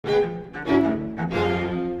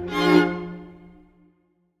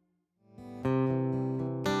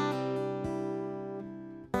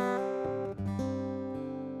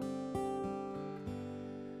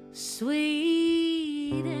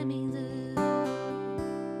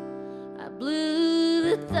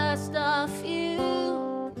dust off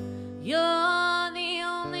you. You're the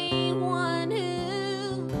only one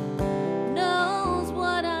who knows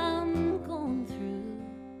what I'm going through.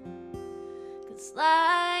 'Cause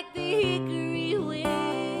like the hickory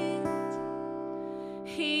wind,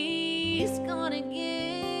 he's gonna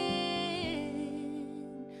get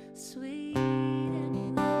sweet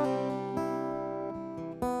Emmylou.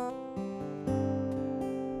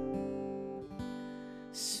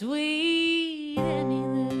 Sweet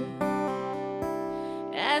Emmylou,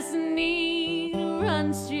 as the needle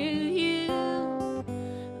runs through you,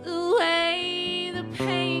 the way the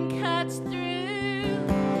pain cuts through,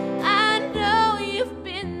 I know you've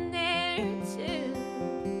been there too.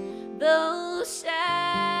 Those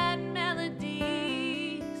sad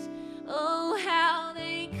melodies, oh how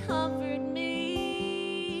they comfort me.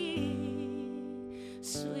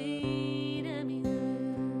 Sweet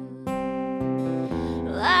Emmylou,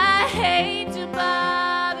 I hate to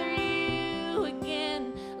bother you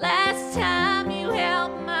again. Last time you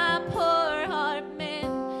helped my poor heart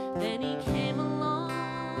mend, then he came along.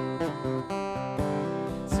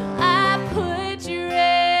 So I put your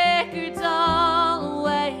records all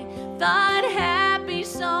away. Thought happy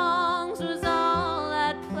songs was all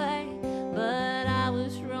I'd play, but I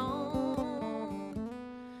was wrong.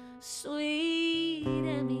 Sweet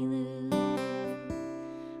Emmylou,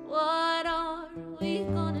 what are we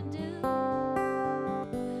gonna do?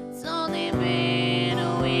 It's only been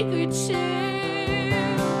a week or two,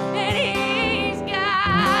 and he's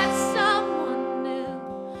got someone new.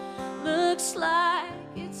 Looks like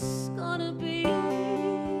it's gonna be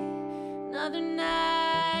another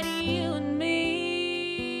night of you and me.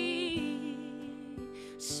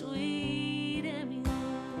 Sweet Emmylou,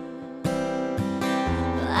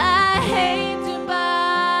 I hate to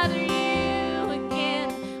bother you again.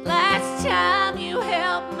 Last time you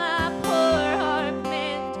helped my poor heart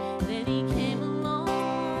mend, then he came along.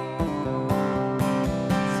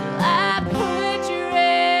 So I put your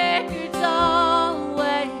records all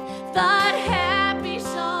away. Thought happy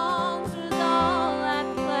songs was all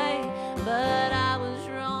I'd play, but I was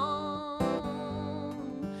wrong.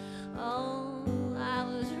 Oh, I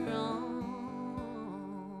was wrong.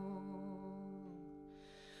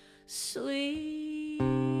 Sweet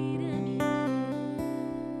Emmylou,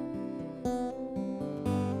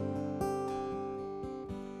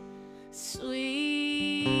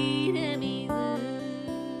 sweet Emmylou,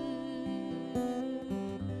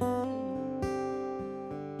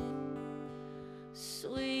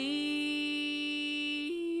 sweet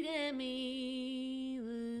Emmylou.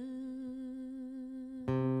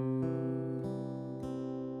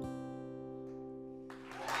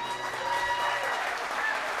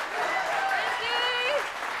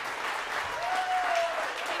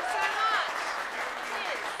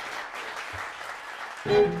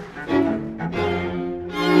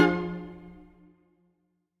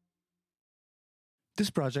 This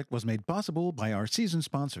project was made possible by our season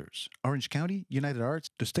sponsors, Orange County, United Arts,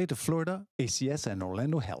 the State of Florida, ACS, and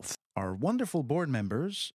Orlando Health. Our wonderful board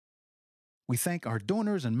members. We thank our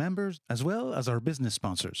donors and members, as well as our business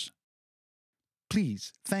sponsors.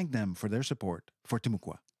 Please thank them for their support for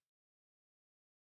Timucua.